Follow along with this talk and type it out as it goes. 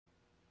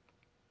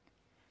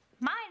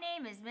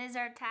name is Ms.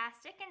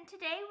 Artastic, and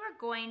today we're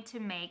going to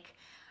make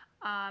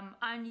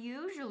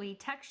unusually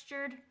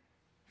textured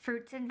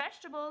fruits and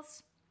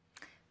vegetables.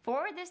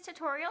 For this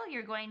tutorial,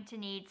 you're going to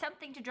need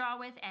something to draw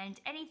with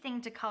and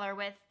anything to color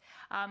with.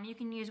 You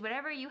can use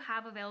whatever you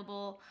have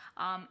available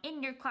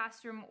in your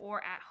classroom or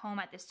at home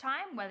at this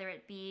time, whether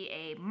it be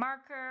a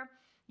marker,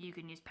 you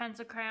can use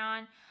pencil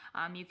crayon,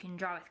 you can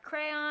draw with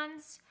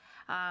crayons,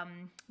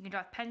 you can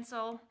draw with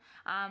pencil,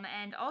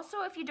 and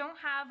also if you don't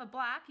have a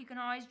black, you can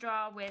always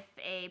draw with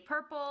a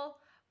purple,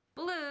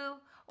 blue,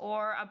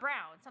 or a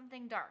brown,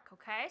 something dark,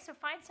 okay? So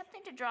find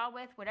something to draw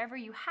with, whatever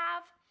you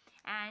have,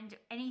 and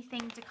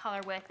anything to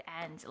color with,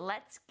 and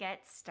let's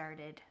get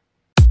started.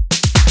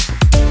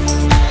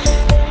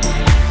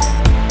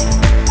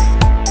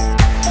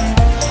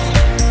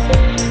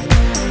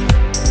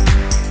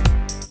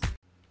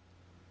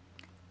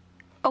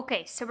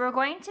 Okay, so we're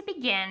going to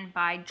begin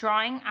by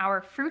drawing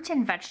our fruit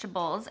and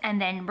vegetables,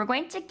 and then we're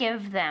going to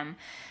give them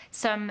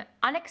some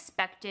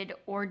unexpected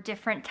or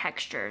different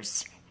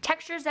textures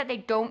that they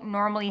don't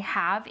normally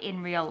have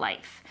in real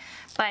life.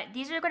 But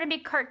these are going to be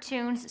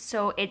cartoons,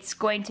 so it's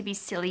going to be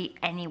silly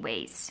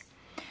anyways.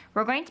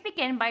 We're going to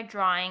begin by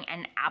drawing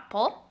an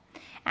apple,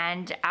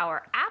 and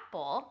our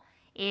apple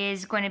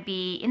is going to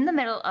be in the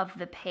middle of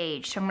the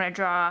page. So I'm going to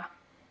draw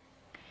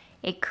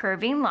a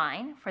curving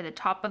line for the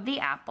top of the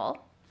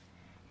apple.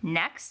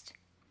 Next,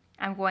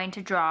 I'm going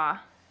to draw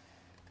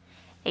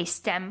a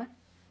stem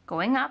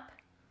going up,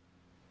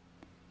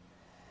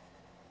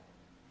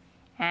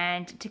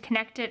 and to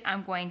connect it,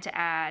 I'm going to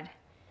add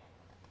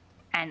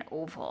an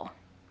oval.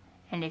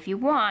 And if you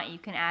want, you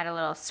can add a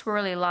little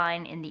swirly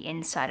line in the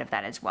inside of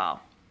that as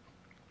well.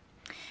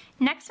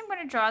 Next, I'm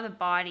going to draw the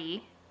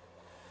body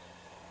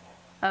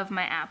of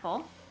my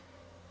apple.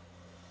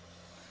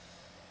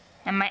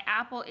 And my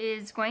apple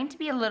is going to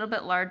be a little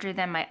bit larger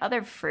than my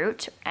other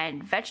fruit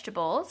and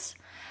vegetables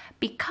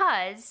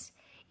because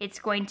it's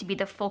going to be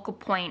the focal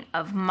point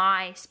of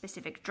my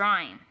specific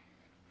drawing.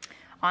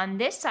 On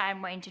this side,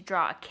 I'm going to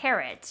draw a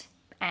carrot,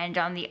 and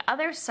on the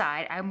other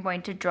side, I'm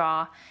going to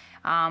draw,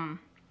 I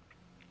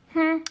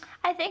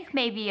think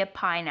maybe a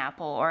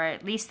pineapple, or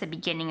at least the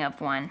beginning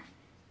of one.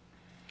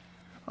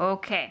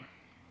 Okay.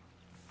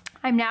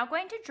 I'm now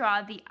going to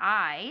draw the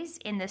eyes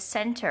in the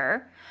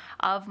center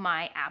of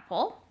my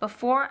apple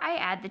before I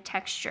add the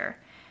texture.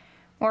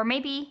 Or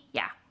maybe,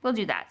 yeah, we'll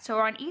do that. So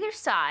on either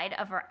side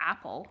of our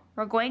apple,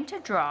 we're going to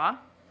draw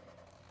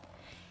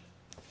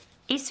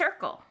a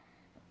circle.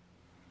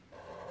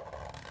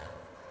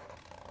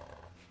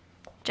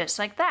 Just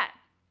like that.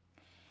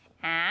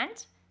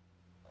 And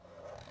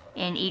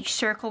in each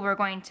circle, we're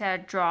going to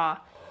draw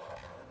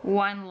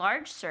one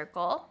large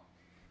circle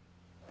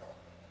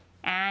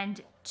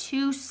and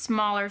two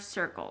smaller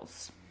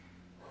circles.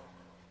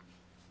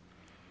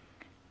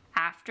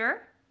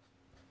 After,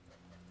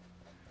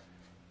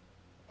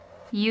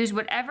 use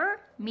whatever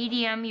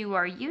medium you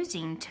are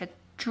using to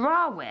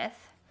draw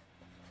with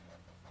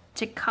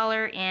to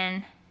color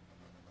in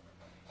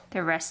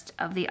the rest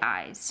of the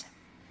eyes.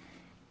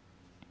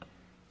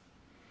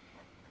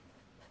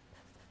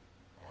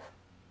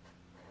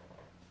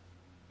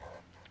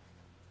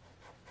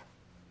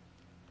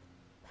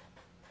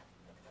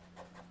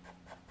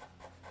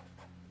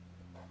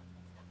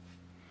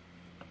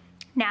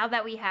 Now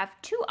that we have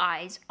two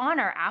eyes on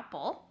our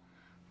apple,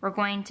 we're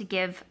going to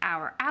give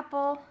our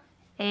apple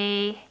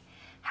a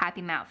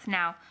happy mouth.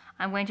 Now,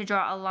 I'm going to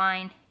draw a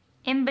line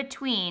in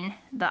between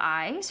the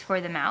eyes for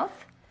the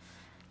mouth,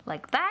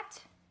 like that.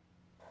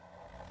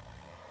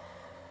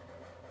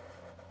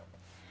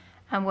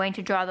 I'm going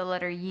to draw the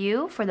letter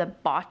U for the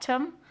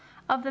bottom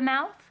of the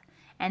mouth,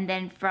 and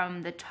then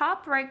from the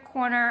top right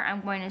corner,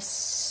 I'm going to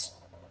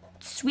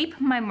sweep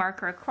my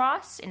marker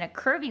across in a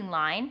curving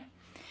line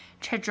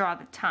to draw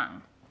the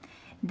tongue.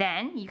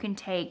 Then you can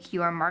take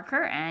your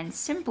marker and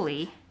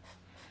simply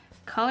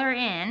color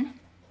in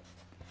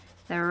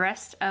the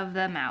rest of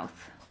the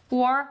mouth,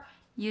 or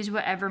use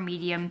whatever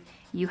medium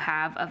you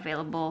have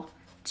available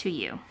to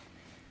you.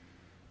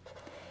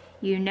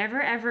 You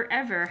never ever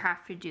ever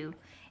have to do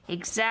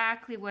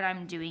exactly what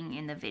I'm doing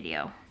in the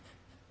video.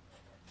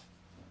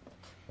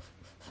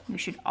 You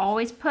should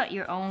always put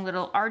your own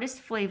little artist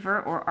flavor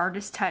or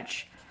artist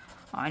touch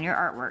on your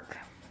artwork.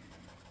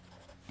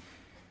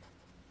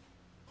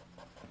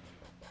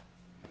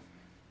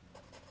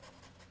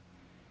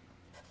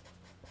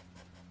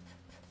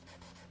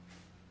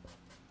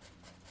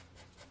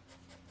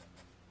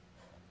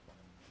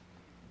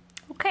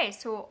 Okay,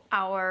 so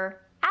our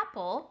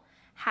apple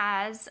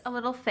has a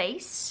little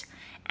face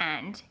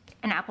and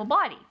an apple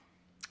body,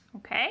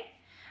 okay?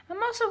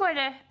 I'm also going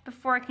to,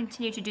 before I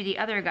continue to do the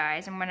other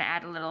guys, I'm going to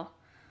add a little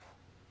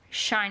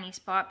shiny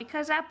spot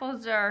because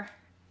apples are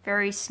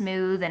very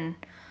smooth and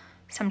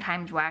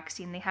sometimes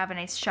waxy and they have a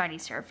nice shiny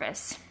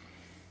surface.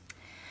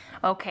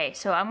 Okay,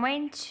 so I'm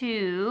going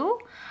to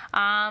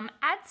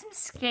add some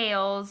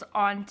scales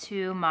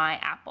onto my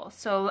apple.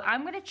 So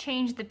I'm going to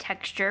change the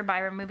texture by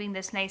removing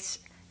this nice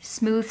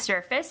smooth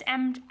surface,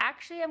 and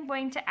actually I'm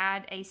going to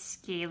add a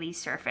scaly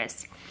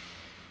surface.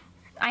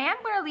 I am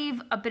going to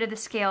leave a bit of the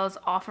scales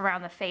off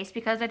around the face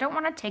because I don't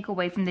want to take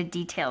away from the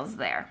details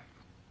there.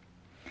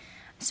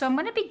 So I'm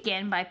going to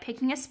begin by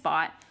picking a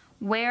spot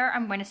where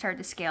I'm going to start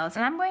the scales,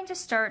 and I'm going to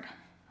start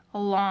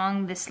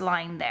along this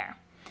line there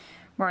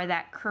where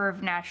that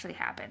curve naturally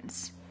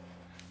happens.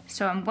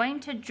 So I'm going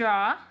to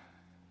draw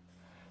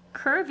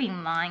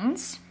curving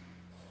lines,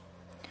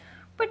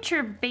 which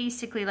are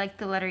basically like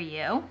the letter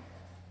U,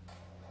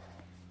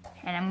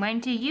 and I'm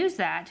going to use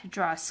that to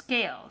draw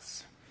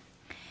scales.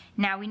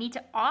 Now we need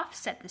to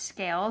offset the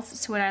scales,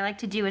 so what I like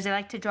to do is I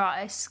like to draw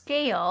a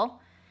scale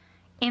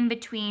in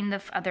between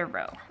the other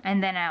row,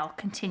 and then I'll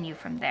continue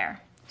from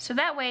there. So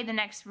that way the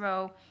next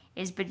row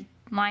is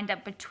lined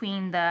up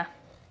between the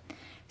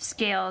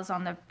scales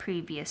on the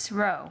previous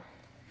row.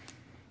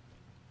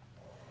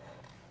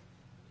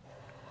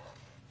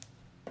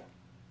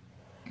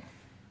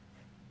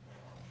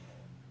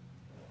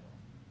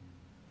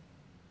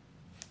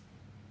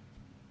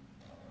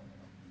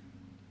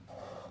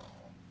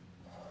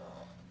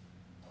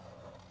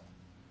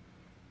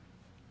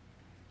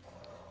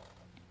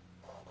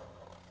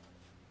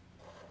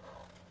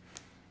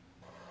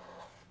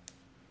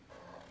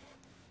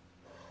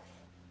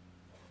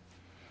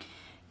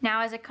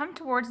 Now as I come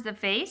towards the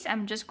face,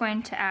 I'm just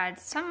going to add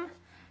some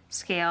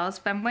scales,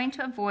 but I'm going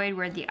to avoid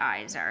where the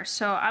eyes are.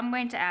 So I'm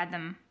going to add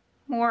them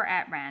more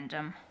at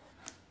random.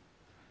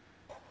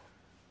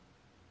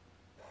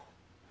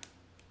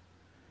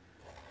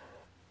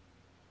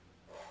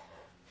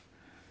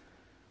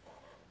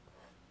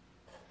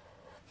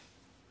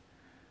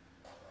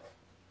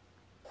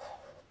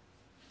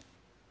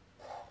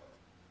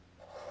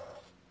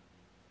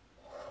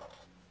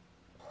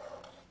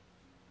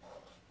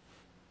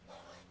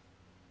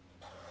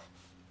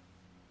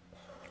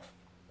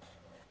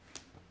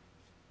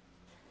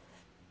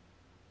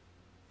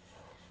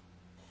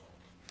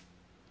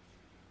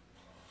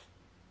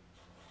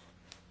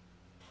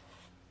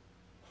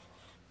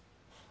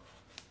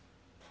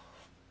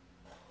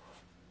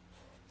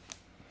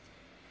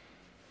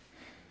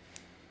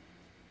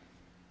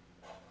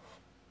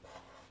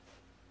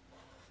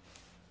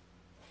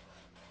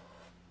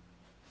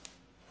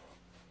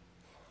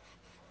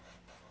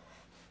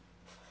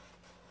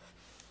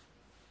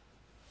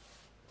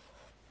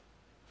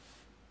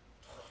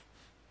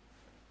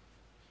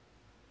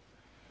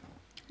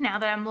 Now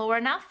that I'm lower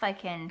enough, I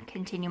can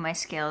continue my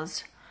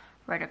scales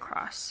right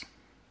across.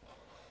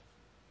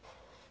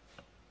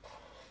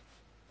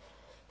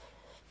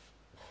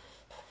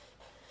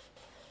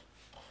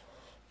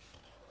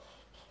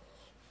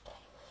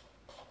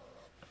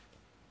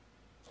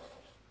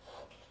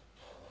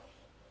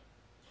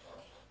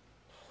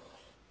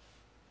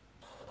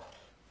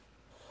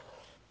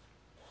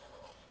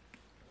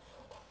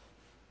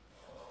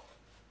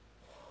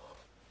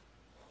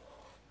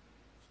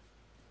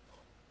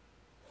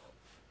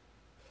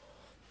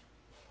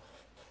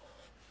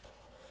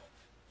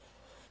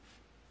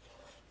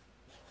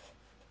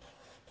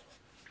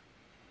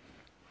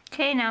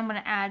 Okay, now I'm going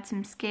to add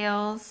some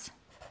scales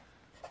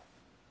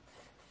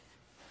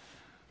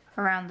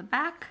around the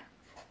back,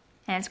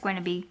 and it's going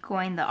to be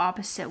going the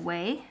opposite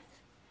way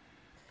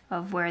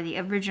of where the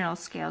original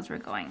scales were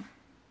going,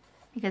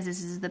 because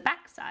this is the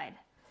back side,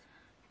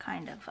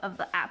 kind of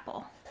the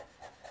apple.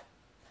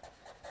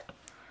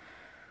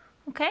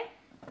 Okay,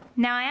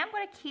 now I am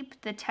going to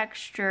keep the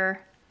texture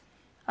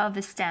of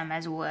the stem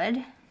as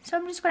wood, so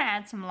I'm just going to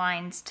add some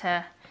lines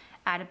to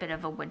add a bit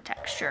of a wood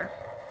texture.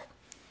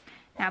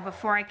 Now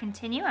before I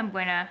continue, I'm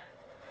going to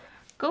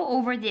go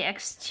over the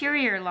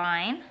exterior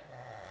line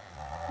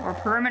or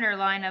perimeter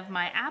line of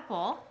my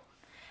apple.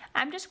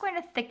 I'm just going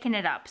to thicken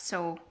it up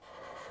so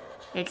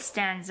it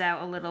stands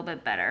out a little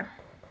bit better.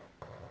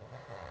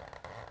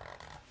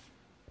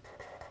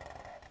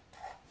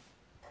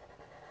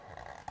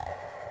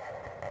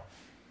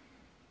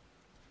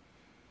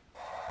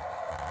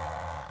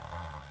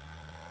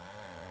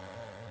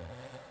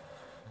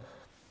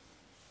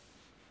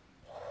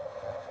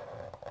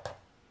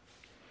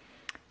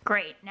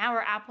 Great, now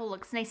our apple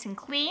looks nice and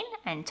clean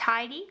and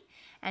tidy,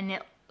 and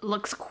it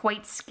looks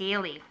quite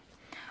scaly.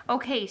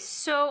 Okay,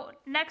 so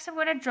next I'm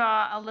going to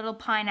draw a little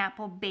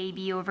pineapple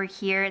baby over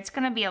here. It's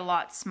going to be a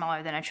lot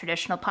smaller than a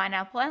traditional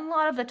pineapple, and a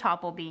lot of the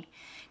top will be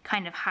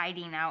kind of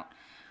hiding out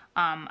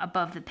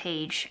above the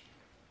page.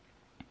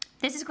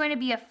 This is going to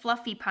be a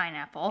fluffy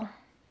pineapple.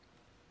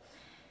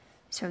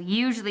 So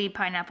usually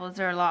pineapples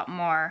are a lot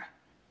more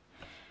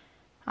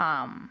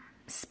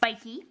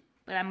spiky.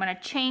 But I'm going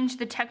to change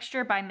the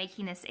texture by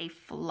making this a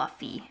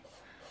fluffy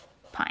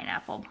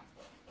pineapple.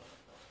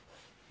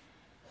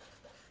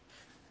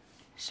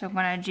 So I'm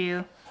going to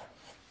do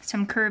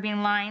some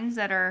curving lines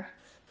that are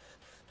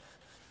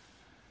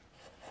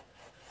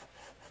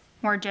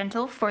more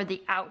gentle for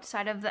the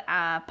outside of the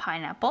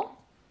pineapple.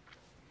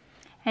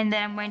 And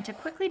then I'm going to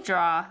quickly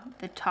draw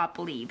the top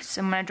leaves.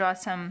 So I'm going to draw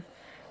some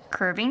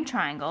curving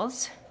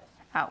triangles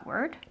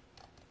outward.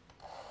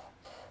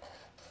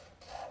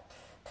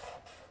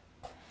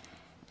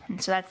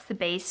 And so that's the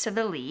base of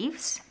the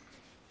leaves.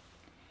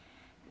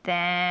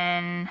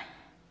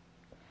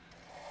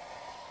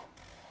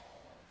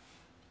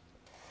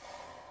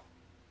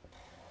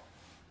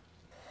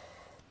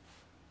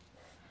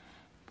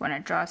 I'm going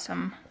to draw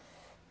some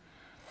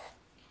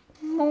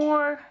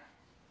more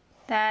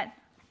that,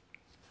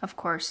 of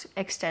course,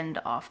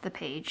 extend off the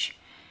page.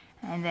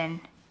 And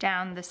then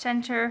down the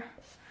center,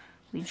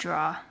 we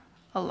draw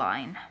a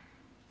line.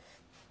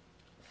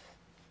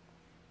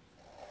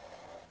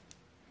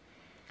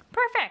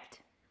 Perfect.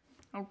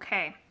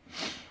 Okay.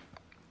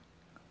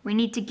 We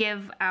need to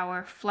give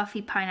our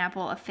fluffy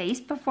pineapple a face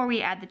before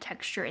we add the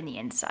texture in the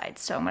inside.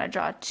 So I'm going to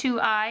draw 2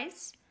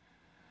 eyes.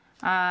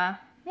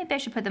 Maybe I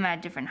should put them at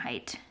a different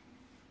height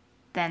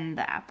than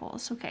the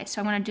apples. Okay,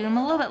 so I'm going to do them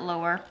a little bit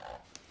lower.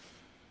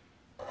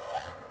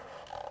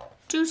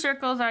 2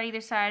 circles on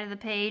either side of the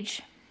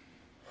page.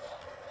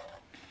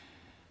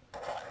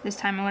 This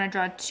time I'm going to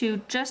draw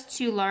just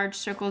two large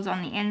circles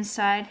on the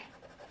inside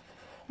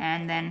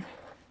and then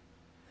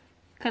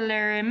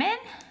color them in.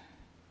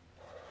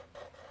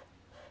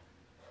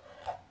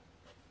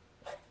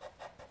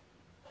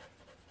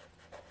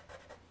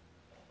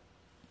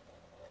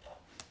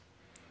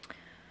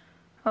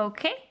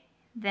 Okay,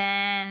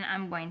 then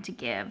I'm going to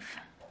give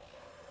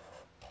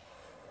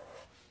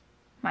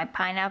my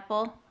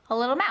pineapple a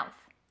little mouth,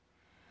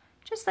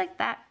 just like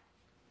that.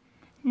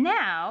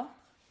 Now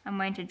I'm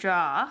going to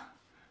draw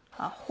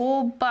a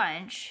whole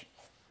bunch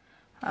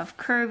of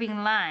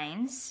curving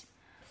lines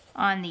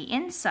on the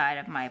inside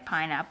of my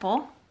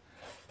pineapple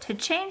to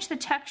change the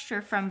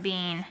texture from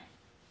being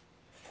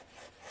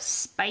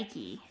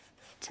spiky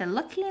to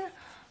looking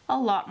a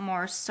lot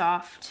more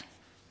soft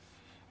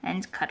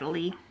and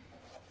cuddly.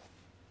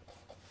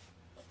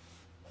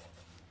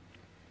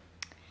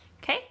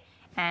 Okay,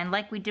 and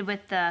like we did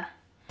with the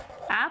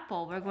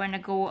apple, we're going to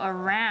go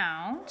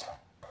around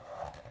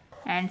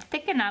and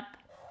thicken up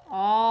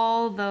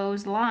all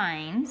those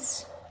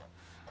lines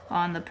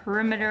on the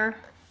perimeter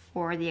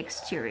or the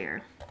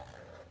exterior.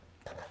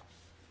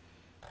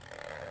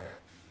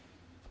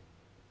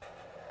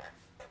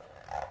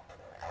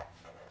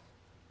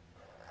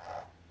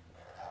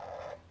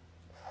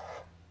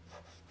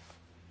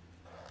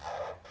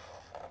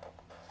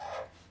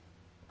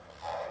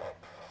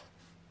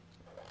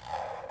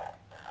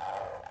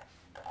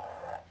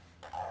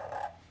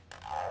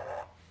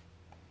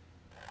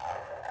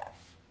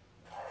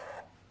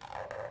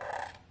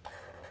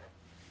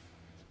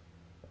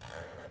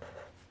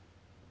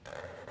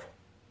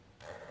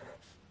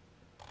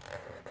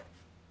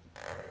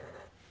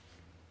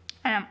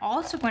 And I'm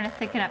also going to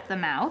thicken up the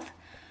mouth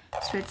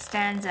so it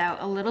stands out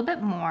a little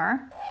bit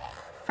more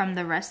from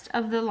the rest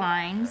of the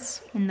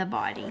lines in the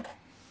body.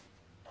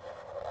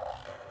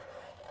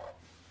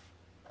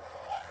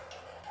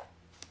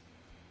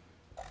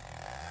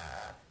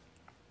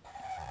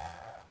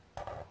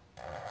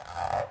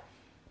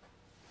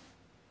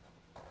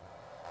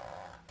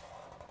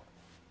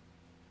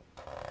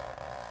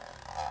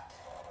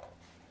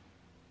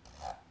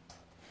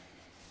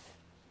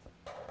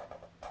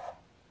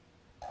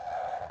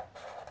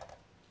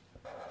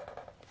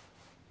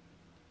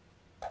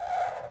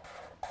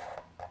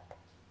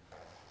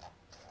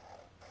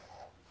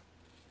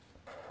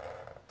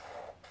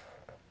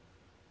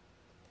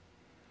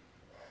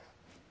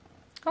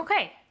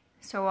 Okay,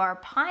 so our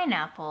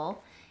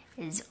pineapple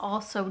is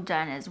also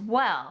done as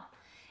well.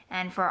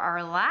 And for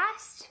our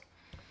last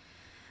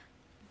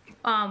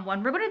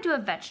one, we're going to do a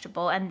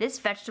vegetable, and this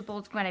vegetable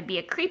is going to be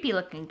a creepy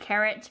looking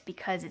carrot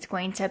because it's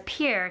going to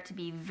appear to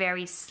be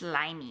very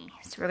slimy.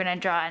 So we're going to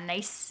draw a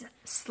nice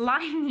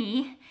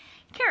slimy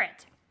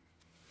carrot.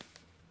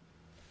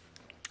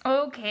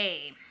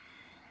 Okay,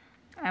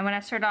 I'm going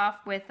to start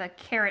off with a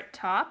carrot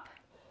top.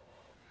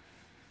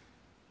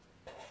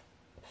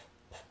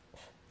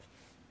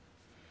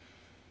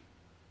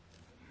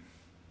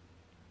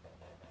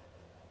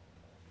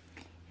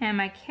 And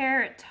my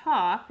carrot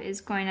top is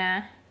going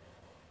to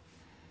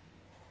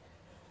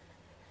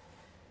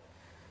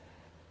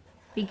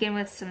begin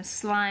with some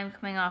slime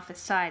coming off the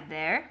side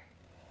there.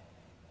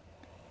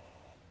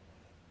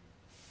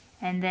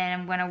 And then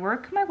I'm going to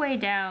work my way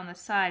down the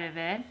side of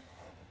it.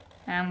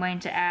 And I'm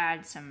going to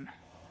add some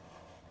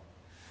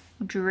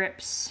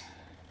drips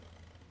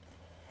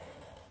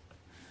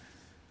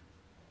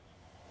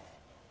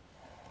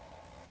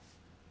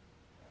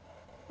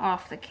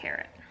off the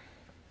carrot.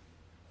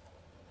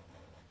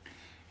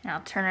 And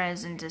I'll turn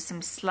those into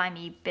some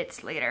slimy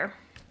bits later.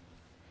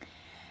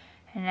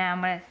 And now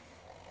I'm going to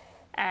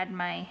add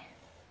my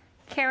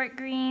carrot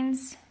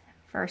greens.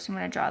 First I'm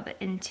going to draw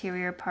the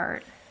interior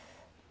part.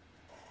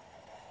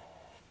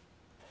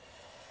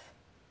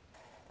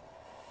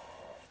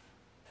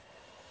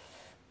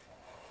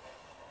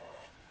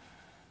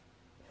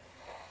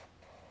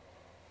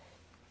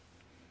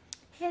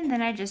 And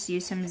then I just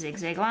use some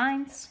zigzag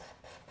lines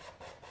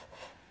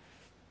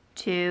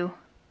to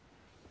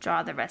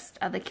draw the rest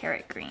of the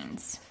carrot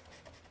greens.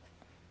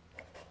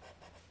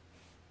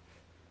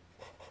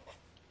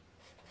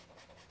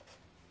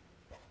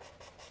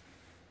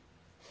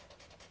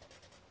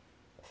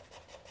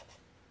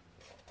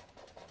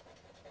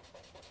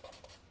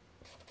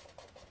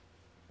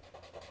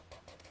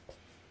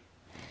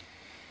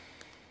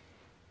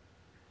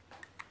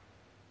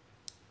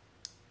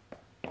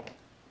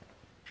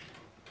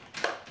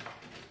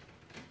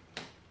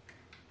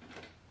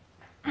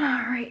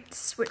 Alright,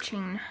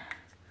 switching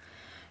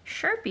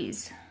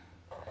Sharpies.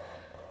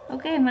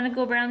 Okay, I'm going to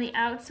go around the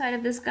outside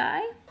of this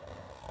guy.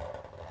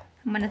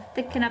 I'm going to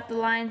thicken up the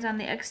lines on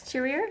the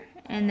exterior,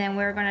 and then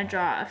we're going to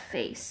draw a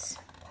face.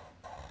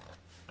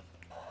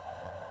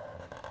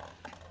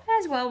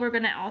 As well, we're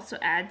going to also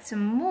add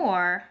some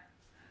more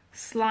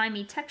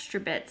slimy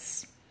texture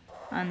bits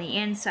on the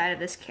inside of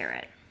this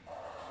carrot.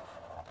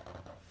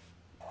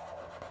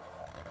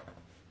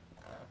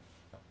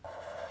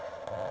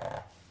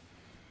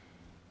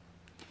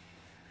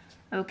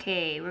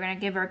 Okay, we're going to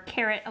give our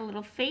carrot a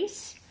little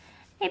face.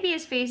 Maybe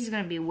his face is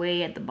going to be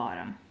way at the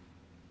bottom.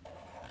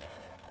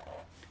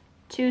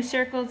 2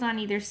 circles on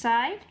either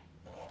side.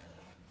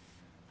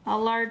 A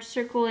large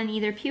circle in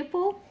either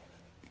pupil.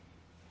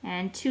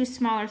 And 2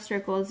 smaller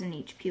circles in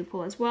each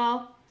pupil as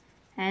well.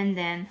 And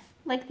then,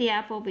 like the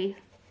apple, we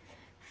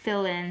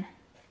fill in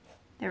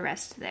the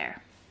rest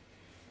there.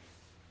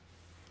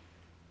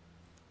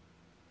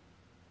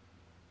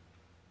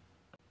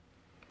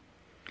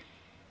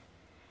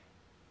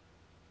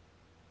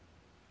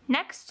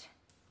 Next,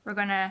 we're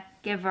going to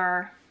give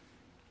our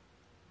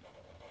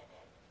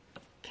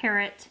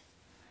carrot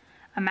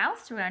a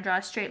mouth. So we're going to draw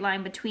a straight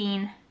line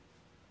between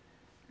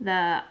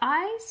the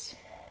eyes,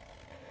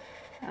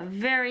 a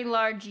very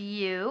large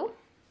U,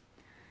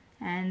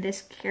 and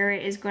this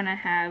carrot is going to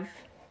have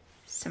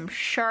some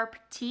sharp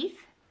teeth.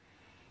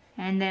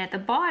 And then at the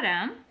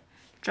bottom,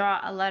 draw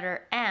a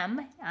letter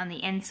M on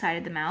the inside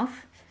of the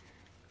mouth,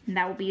 and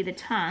that will be the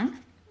tongue.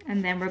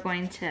 And then we're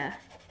going to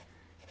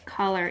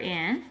color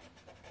in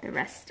the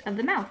rest of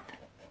the mouth.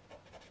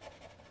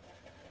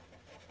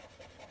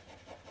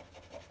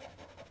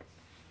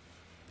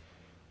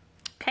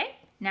 Okay,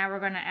 now we're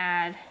going to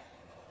add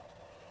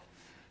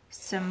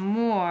some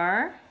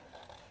more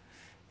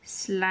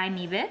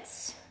slimy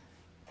bits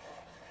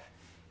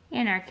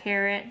in our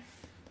carrot,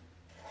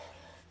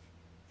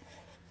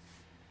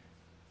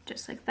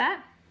 just like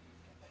that.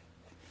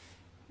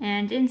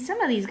 And in some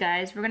of these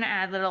guys, we're going to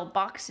add little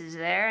boxes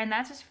there, and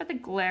that's just for the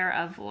glare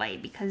of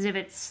light, because if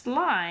it's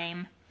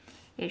slime,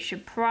 it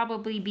should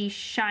probably be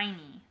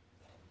shiny.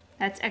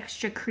 That's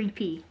extra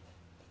creepy.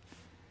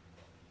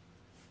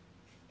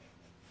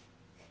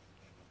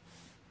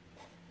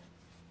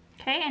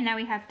 Okay, and now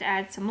we have to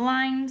add some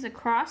lines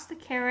across the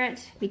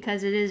carrot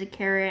because it is a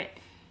carrot,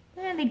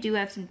 and they do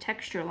have some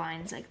texture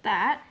lines like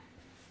that.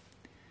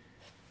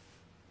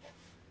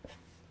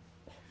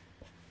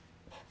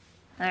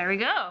 There we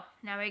go.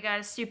 Now we got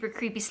a super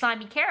creepy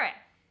slimy carrot.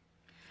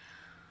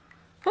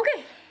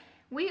 Okay,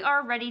 we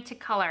are ready to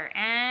color,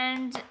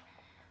 and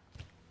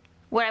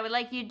what I would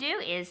like you to do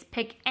is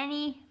pick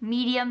any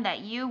medium that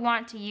you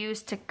want to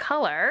use to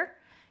color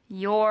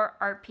your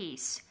art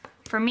piece.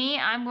 For me,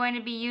 I'm going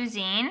to be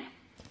using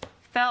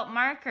felt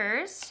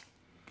markers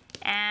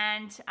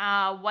and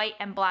white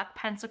and black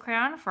pencil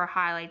crayon for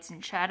highlights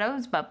and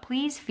shadows, but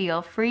please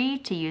feel free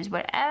to use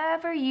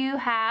whatever you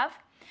have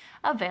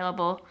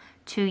available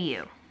to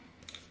you.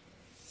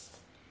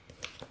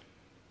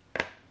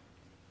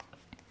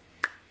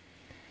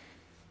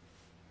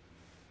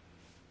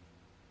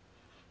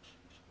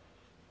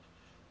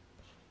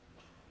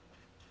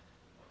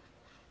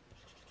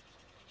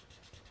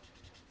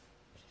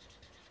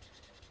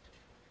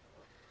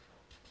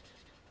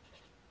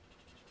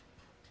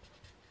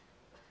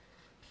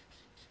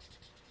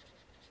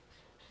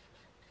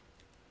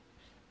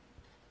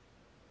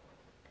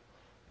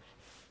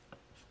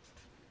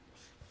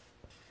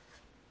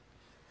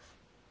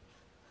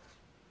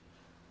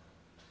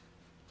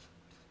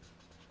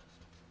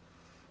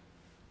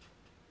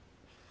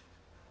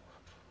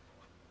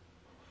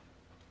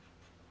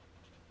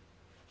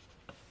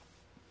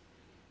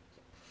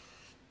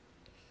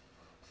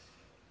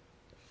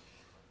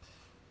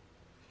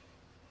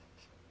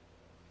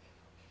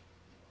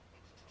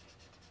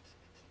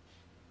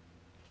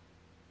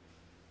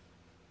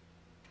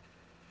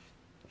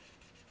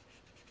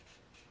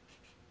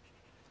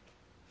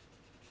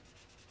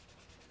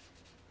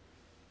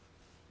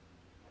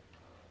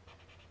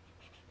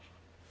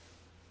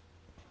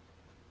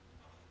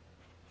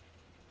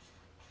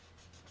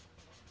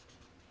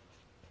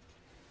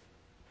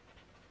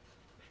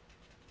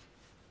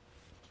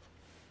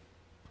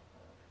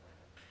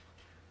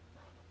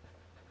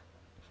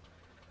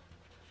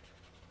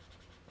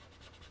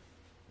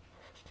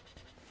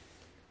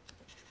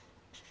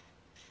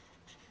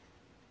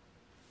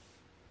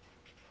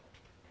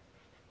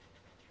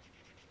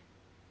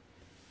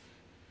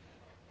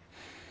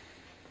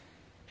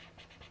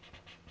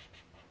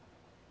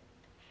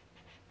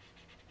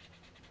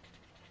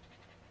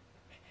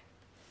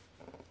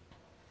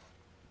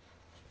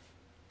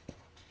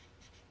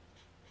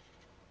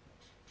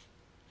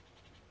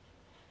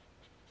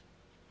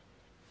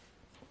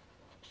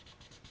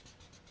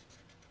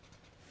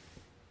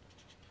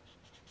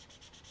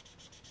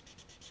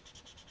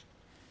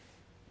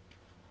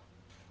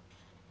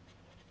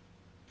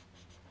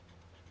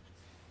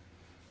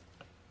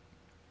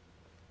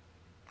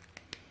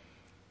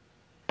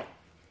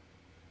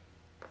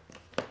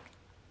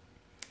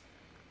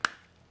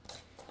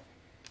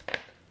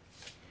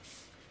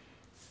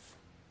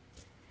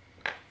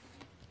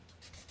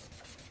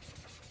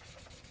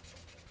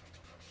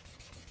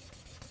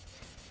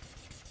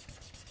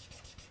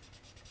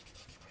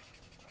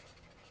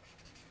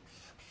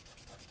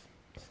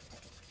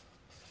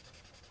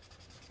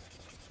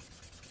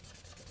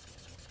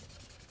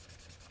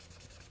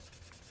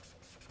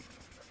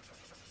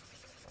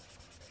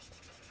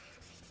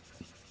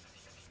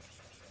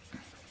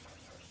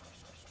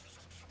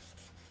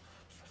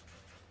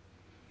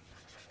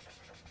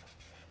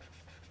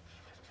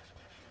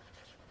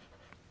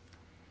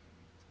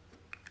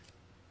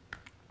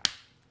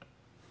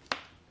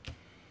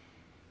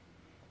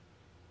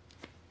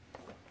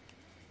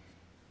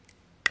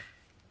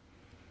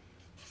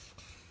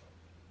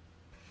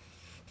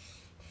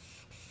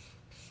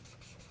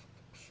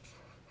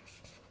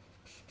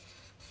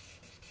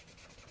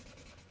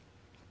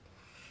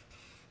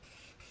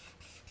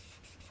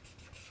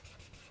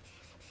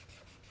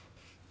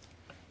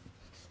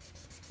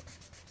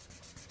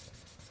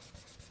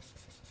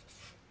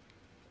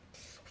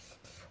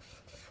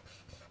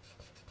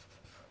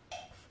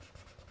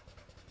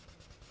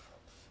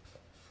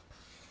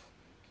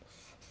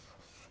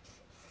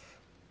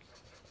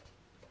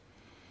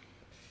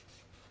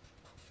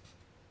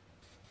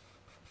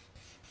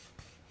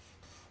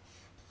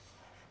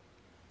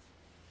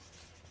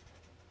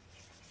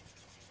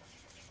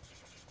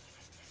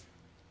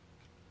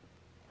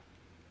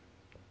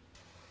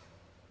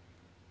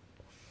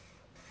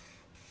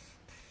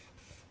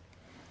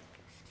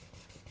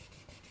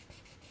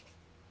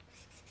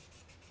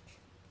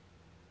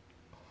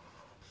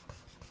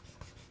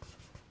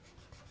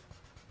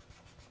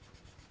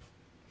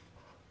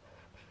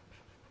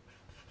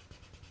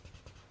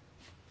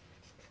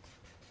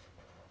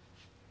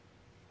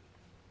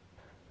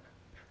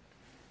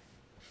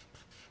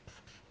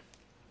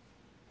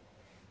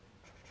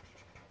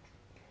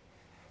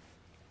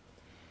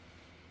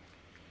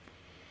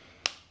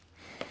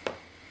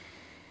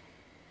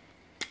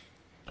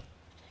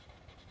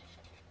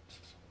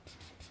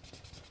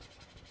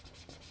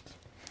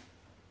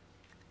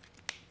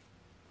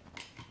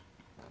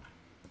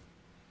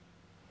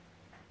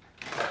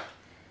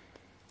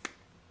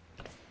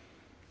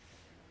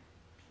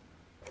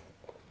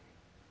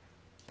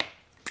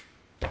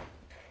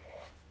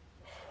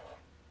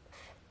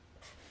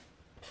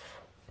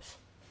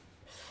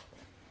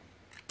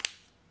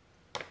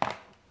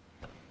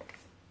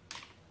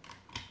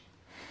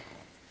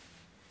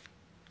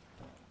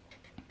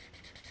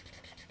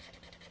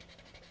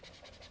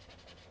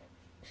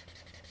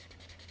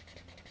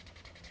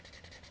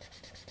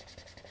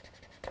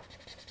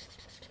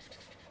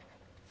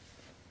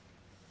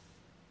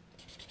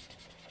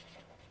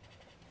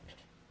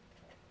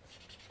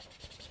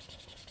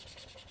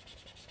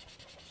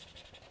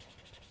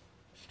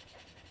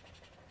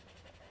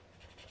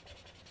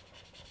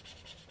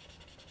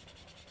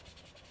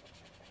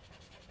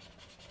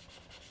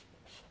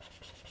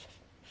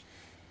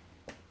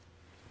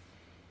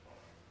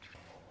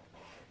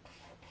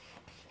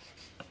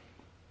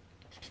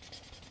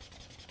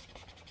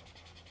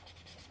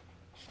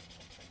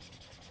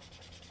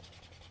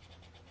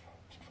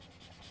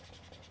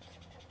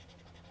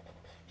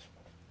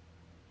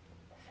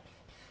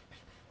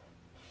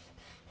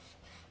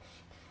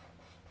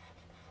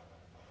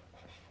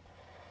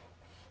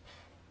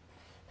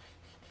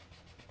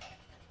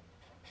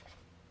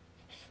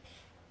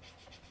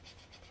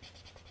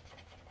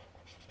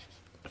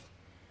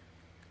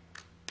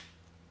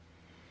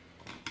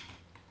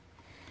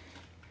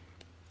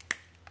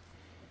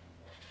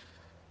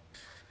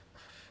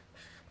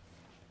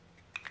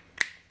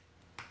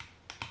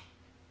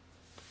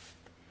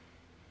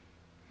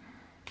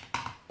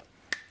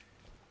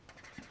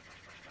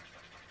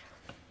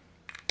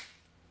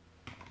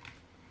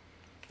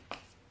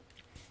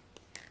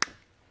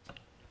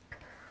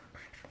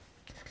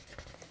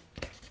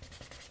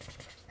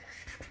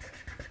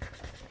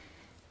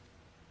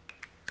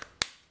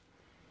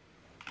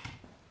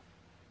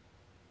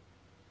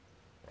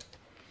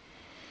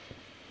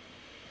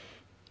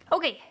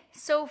 Okay,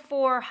 so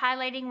for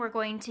highlighting, we're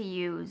going to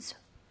use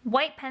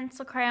white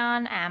pencil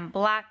crayon and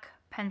black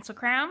pencil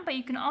crayon, but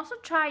you can also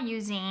try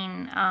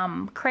using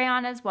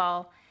crayon as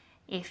well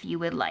if you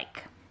would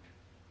like.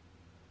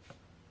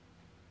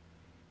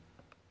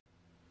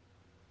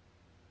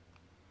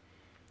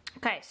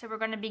 Okay, so we're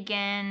going to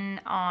begin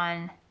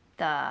on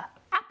the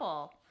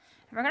apple.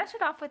 We're going to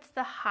start off with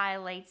the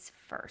highlights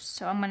first.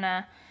 So I'm going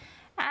to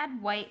add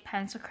white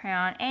pencil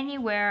crayon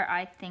anywhere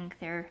I think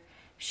there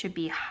should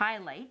be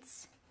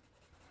highlights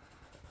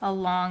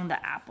along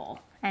the apple.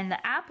 And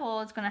the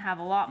apple is going to have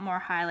a lot more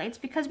highlights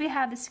because we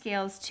have the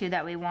scales too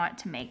that we want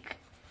to make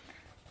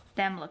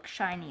them look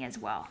shiny as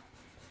well.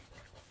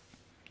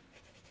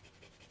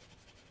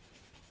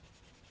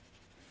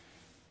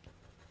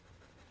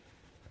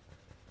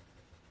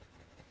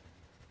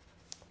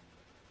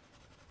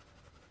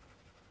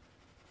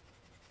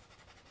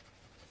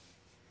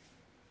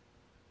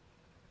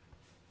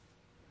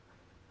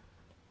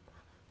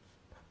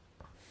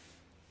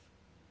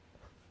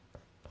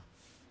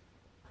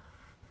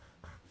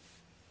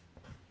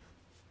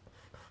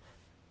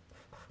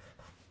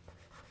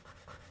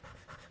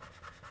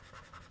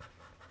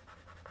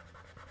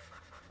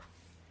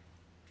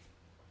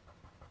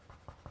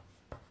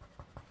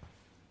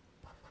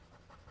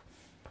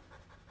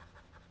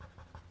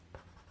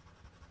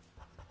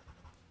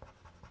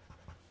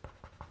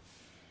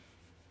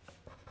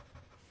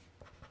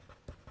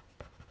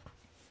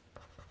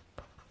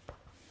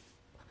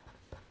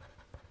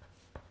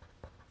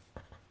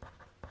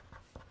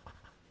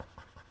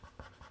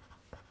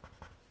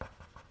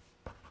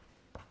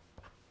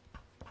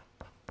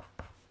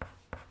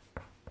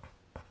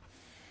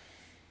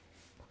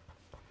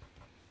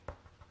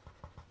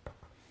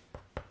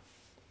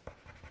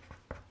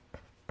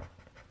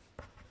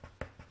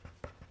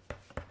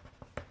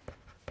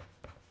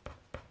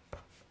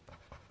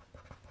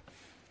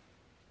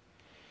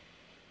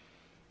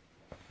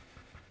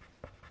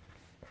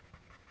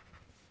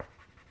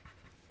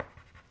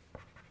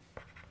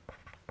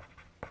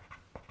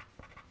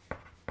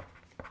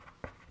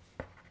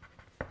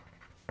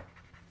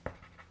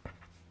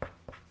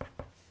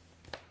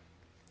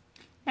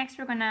 Next,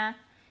 we're gonna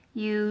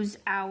use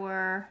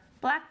our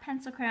black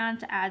pencil crayon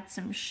to add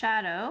some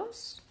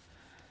shadows.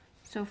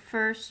 So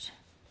first,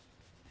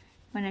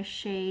 I'm gonna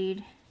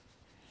shade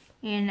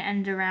in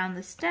and around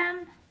the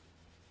stem,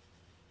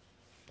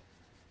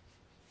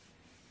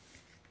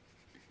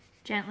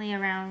 gently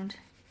around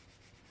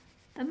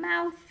the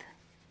mouth,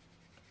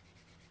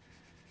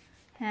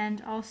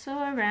 and also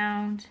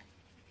around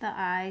the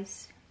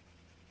eyes.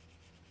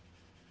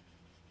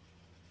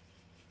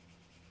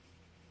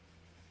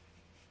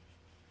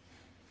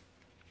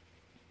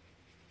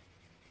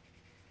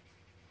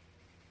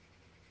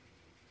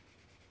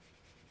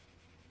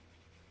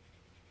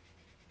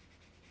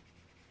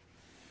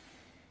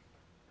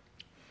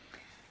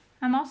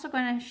 I'm also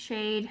going to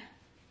shade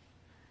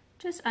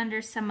just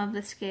under some of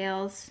the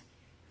scales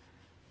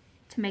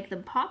to make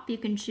them pop. You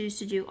can choose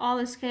to do all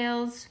the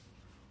scales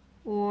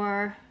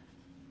or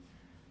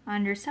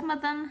under some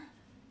of them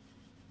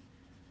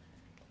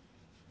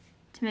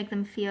to make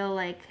them feel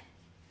like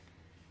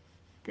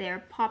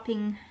they're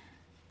popping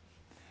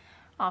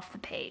off the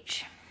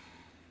page.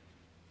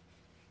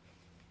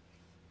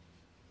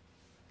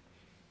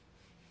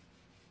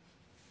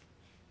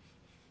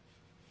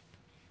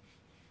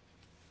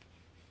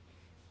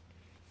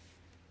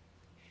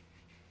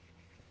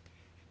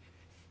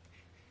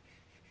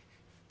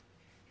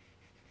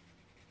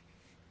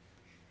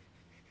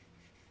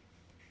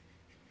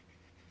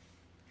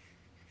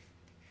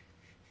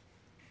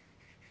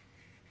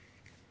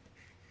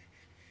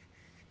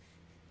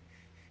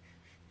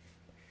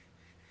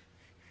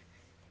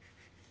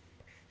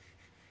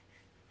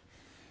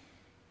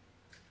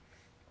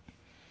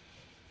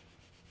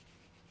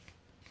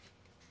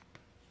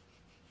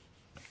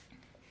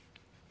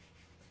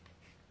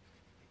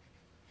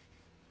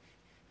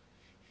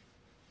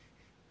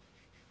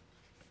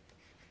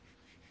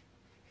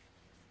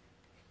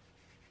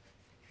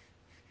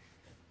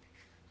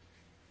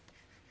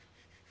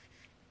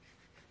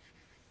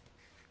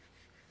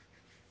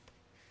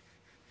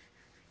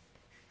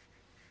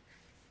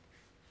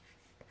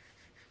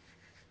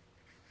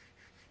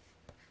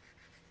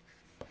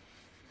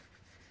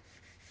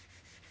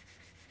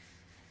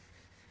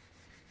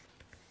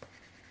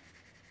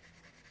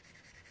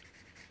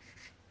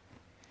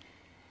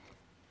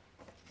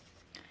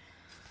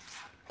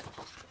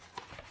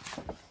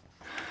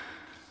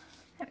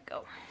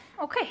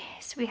 Okay,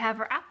 so we have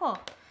our apple.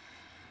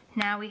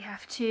 Now we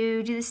have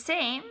to do the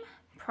same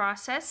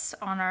process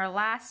on our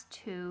last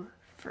two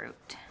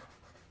fruit.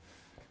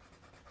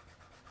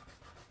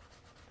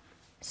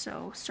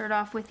 So start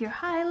off with your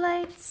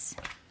highlights.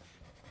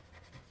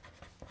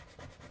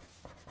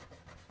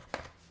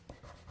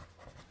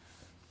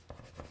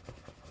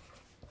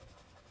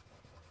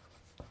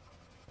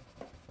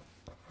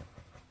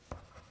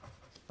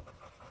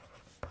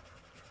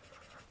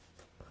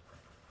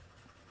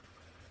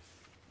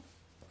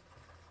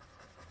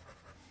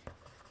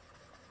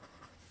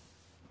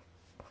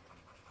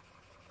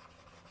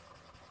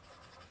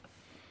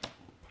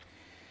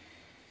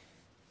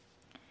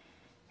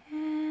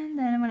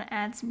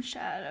 add some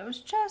shadows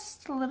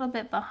just a little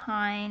bit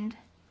behind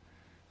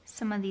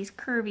some of these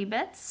curvy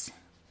bits.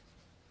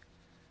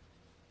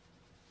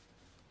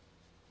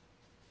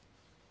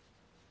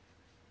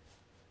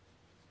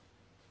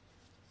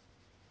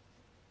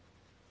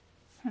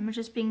 I'm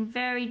just being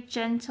very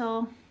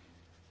gentle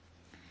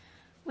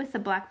with the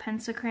black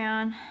pencil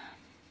crayon.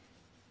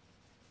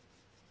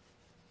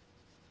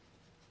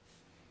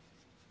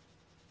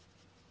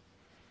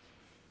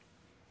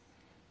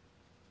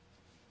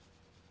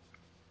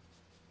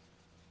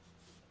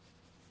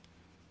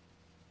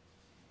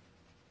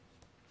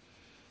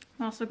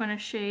 I'm also going to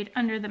shade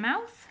under the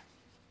mouth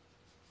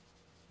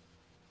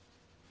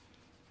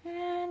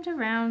and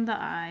around the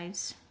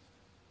eyes.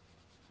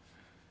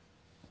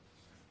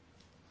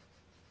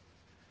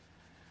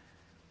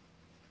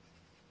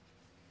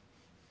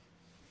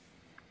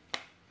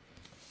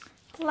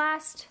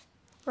 Last,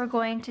 we're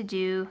going to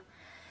do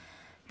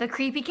the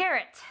creepy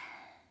carrot.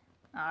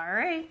 All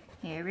right,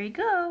 here we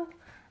go.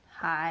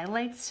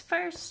 Highlights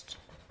first.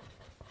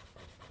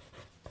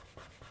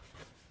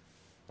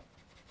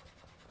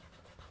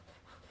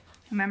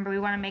 Remember, we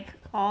want to make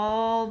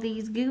all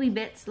these gooey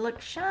bits look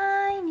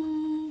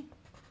shiny.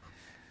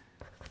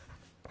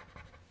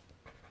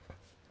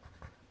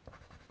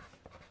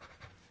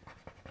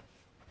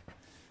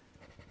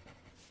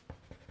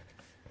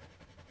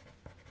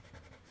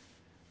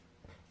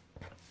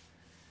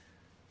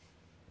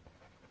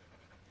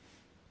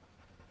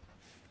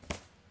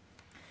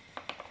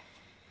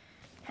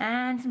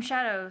 And some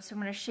shadows. So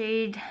I'm going to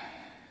shade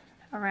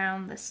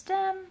around the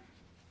stem.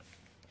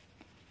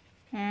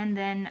 And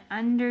then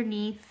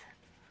underneath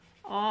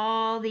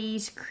all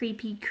these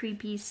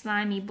creepy,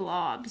 slimy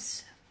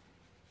blobs.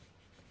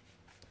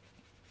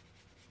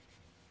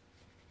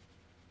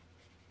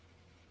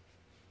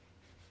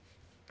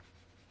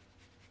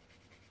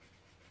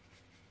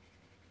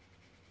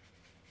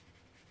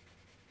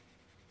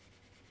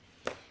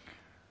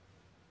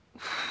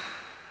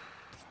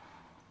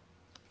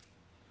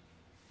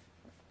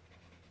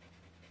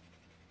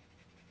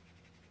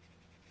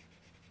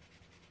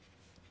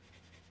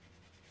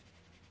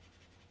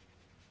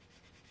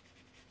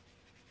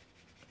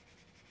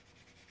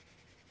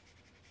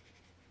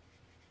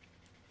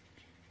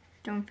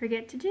 Don't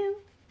forget to do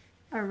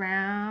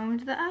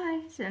around the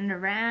eyes and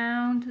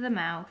around the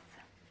mouth.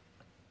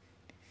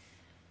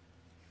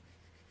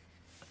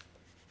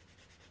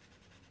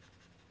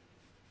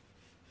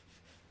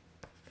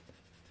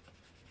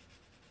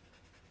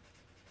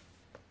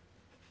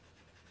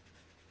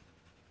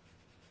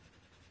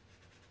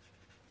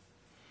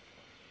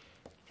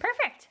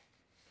 Perfect.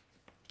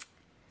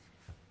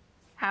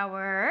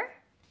 Our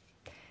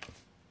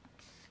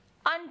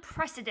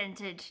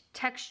unprecedented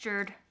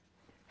textured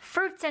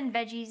fruits and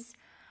veggies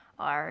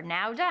are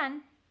now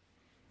done.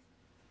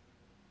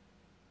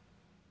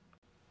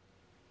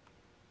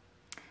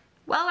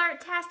 Well,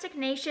 Artastic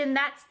Nation,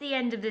 that's the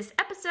end of this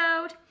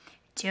episode.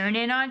 Tune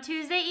in on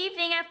Tuesday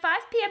evening at 5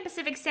 p.m.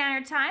 Pacific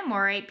Standard Time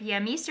or 8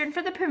 p.m. Eastern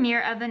for the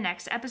premiere of the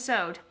next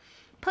episode.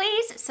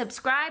 Please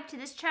subscribe to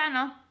this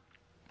channel.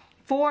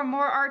 For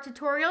more art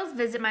tutorials,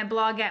 visit my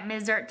blog at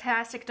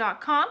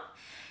msartastic.com.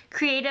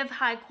 Creative,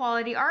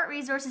 high-quality art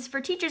resources for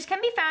teachers can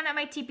be found at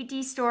my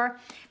TPT store,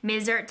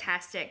 Ms.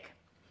 Artastic.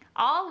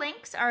 All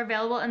links are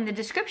available in the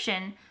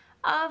description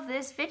of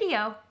this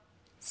video.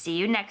 See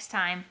you next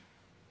time.